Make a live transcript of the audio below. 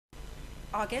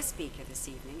Our guest speaker this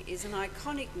evening is an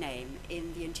iconic name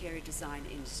in the interior design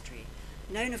industry,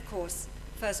 known of course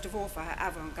first of all for her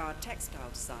avant-garde textile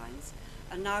designs,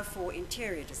 and now for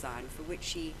interior design, for which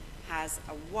she has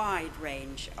a wide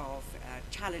range of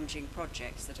challenging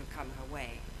projects that have come her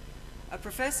way. A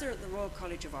professor at the Royal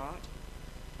College of Art,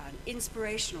 an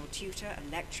inspirational tutor and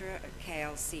lecturer at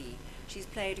KLC, she's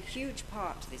played a huge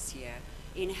part this year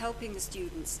in helping the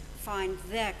students find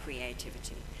their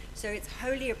creativity. So it's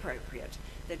wholly appropriate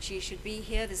that she should be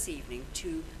here this evening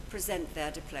to present their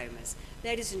diplomas.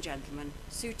 Ladies and gentlemen,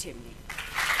 Sue Timney.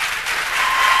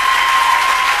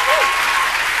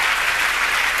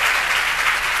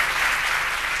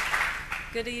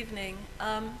 Good evening.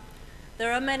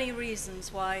 There are many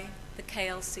reasons why the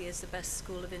KLC is the best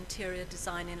school of interior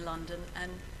design in London,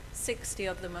 and 60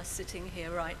 of them are sitting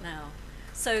here right now.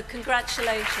 So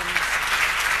congratulations.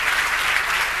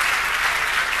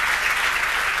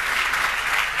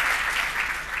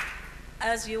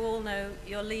 As you all know,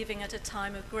 you're leaving at a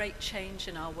time of great change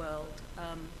in our world.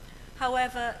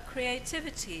 However,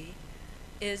 creativity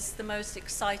is the most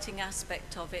exciting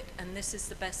aspect of it, and this is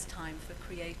the best time for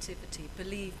creativity,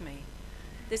 believe me.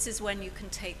 This is when you can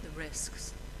take the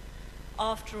risks.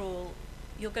 After all,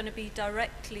 you're going to be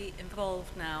directly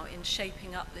involved now in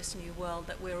shaping up this new world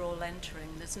that we're all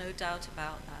entering. There's no doubt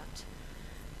about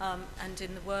that. And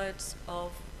in the words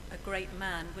of a great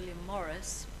man, William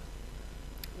Morris,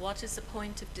 what is the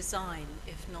point of design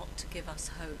if not to give us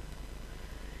hope?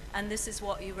 And this is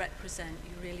what you represent,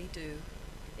 you really do.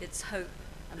 It's hope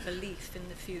and belief in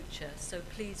the future, so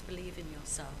please believe in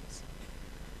yourselves.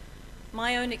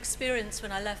 My own experience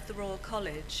when I left the Royal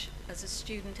College as a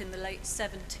student in the late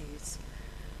 70s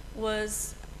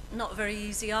was not very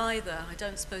easy either. I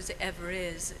don't suppose it ever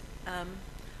is.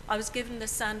 I was given the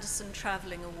Sanderson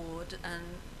Travelling Award and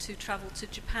to travel to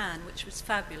Japan, which was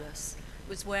fabulous. It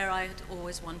was where I had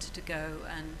always wanted to go,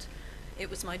 and it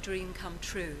was my dream come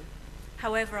true.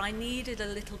 However, I needed a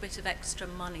little bit of extra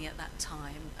money at that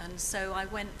time, and so I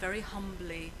went very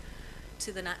humbly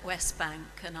to the NatWest Bank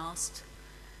and asked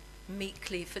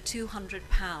meekly for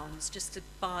 £200 just to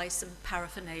buy some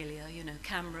paraphernalia, you know,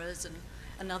 cameras and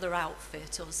another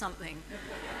outfit or something.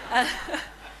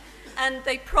 And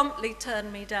they promptly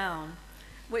turned me down,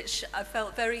 which I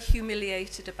felt very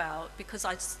humiliated about, because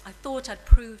I thought I'd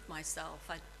proved myself.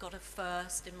 I'd got a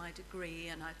first in my degree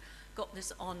and I'd got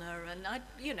this honor, and I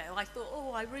thought,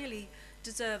 oh, I really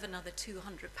deserve another £200.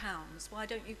 Why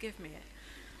don't you give me it?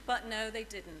 But no, they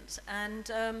didn't.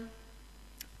 And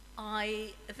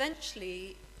I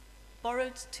eventually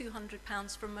borrowed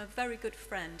 £200 from a very good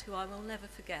friend who I will never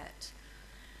forget.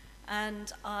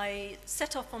 And I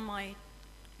set off on my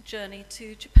journey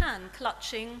to Japan,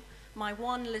 clutching my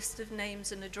one list of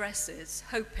names and addresses,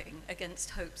 hoping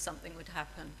against hope something would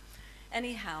happen.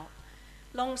 Anyhow,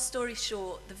 long story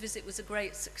short, the visit was a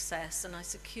great success, and I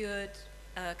secured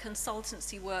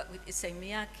consultancy work with Issei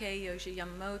Miyake, Yoji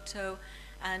Yamamoto,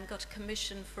 and got a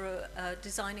commission for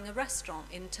designing a restaurant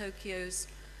in Tokyo's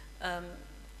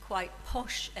quite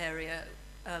posh area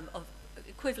of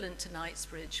equivalent to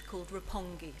Knightsbridge called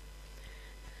Roppongi.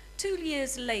 2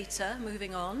 years later,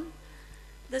 moving on,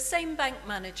 the same bank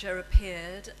manager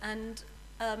appeared and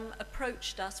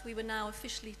approached us. We were now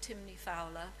officially Timney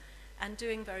Fowler and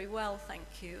doing very well,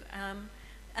 thank you,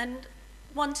 and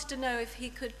wanted to know if he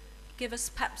could give us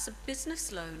perhaps a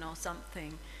business loan or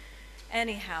something.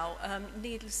 Anyhow,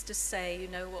 needless to say, you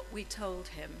know what we told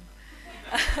him.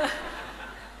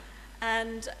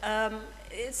 And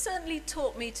it certainly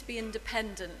taught me to be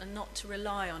independent and not to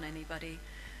rely on anybody.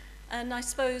 And I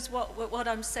suppose what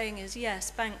I'm saying is,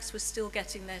 yes, banks were still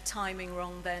getting their timing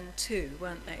wrong then too,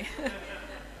 weren't they?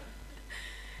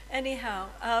 Anyhow,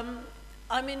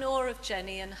 I'm in awe of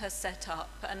Jenny and her setup,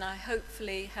 and I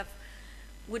hopefully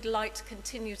would like to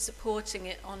continue supporting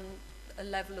it on a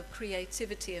level of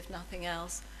creativity, if nothing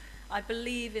else. I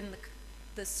believe in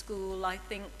the school. I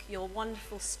think you're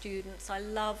wonderful students. I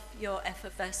love your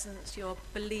effervescence, your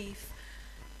belief,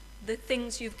 the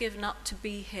things you've given up to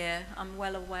be here. I'm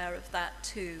well aware of that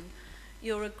too.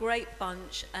 You're a great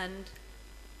bunch,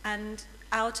 and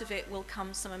out of it will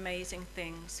come some amazing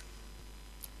things.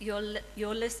 Your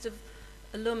list of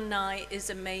alumni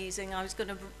is amazing.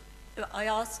 I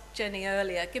asked Jenny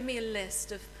earlier, give me a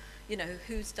list of, you know,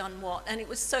 who's done what, and it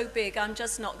was so big I'm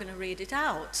just not going to read it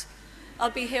out. I'll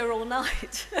be here all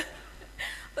night.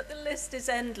 But the list is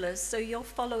endless, so you're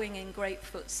following in great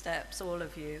footsteps, all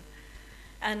of you.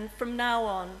 And from now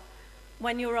on,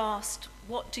 when you're asked,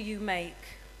 what do you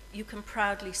make, you can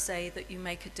proudly say that you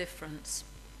make a difference.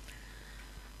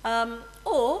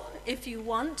 Or, if you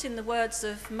want, in the words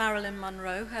of Marilyn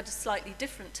Monroe, who had a slightly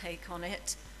different take on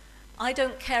it, I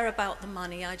don't care about the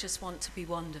money, I just want to be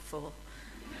wonderful.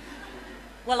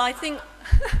 Well, I think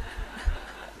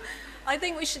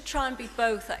we should try and be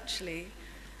both, actually.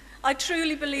 I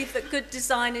truly believe that good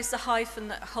design is the hyphen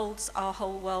that holds our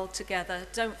whole world together.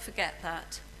 Don't forget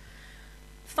that.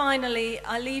 Finally,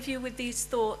 I leave you with these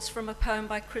thoughts from a poem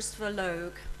by Christopher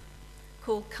Logue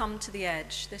called Come to the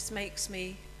Edge.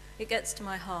 It gets to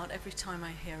my heart every time I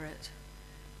hear it.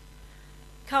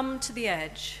 Come to the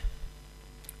edge,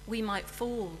 we might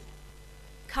fall.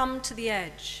 Come to the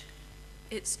edge,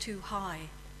 it's too high.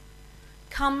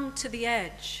 Come to the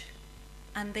edge,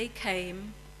 and they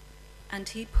came, and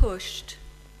he pushed,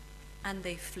 and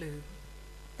they flew.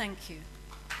 Thank you.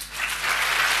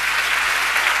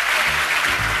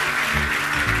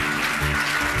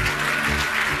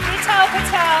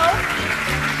 Patel,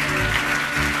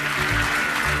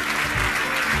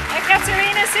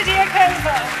 Ekaterina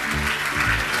Sidiakova,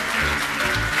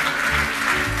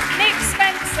 Nick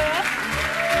Spencer,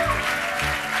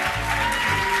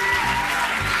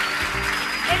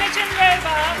 Imogen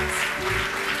Robarts,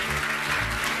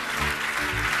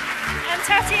 and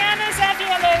Tatiana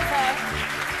Zavialova.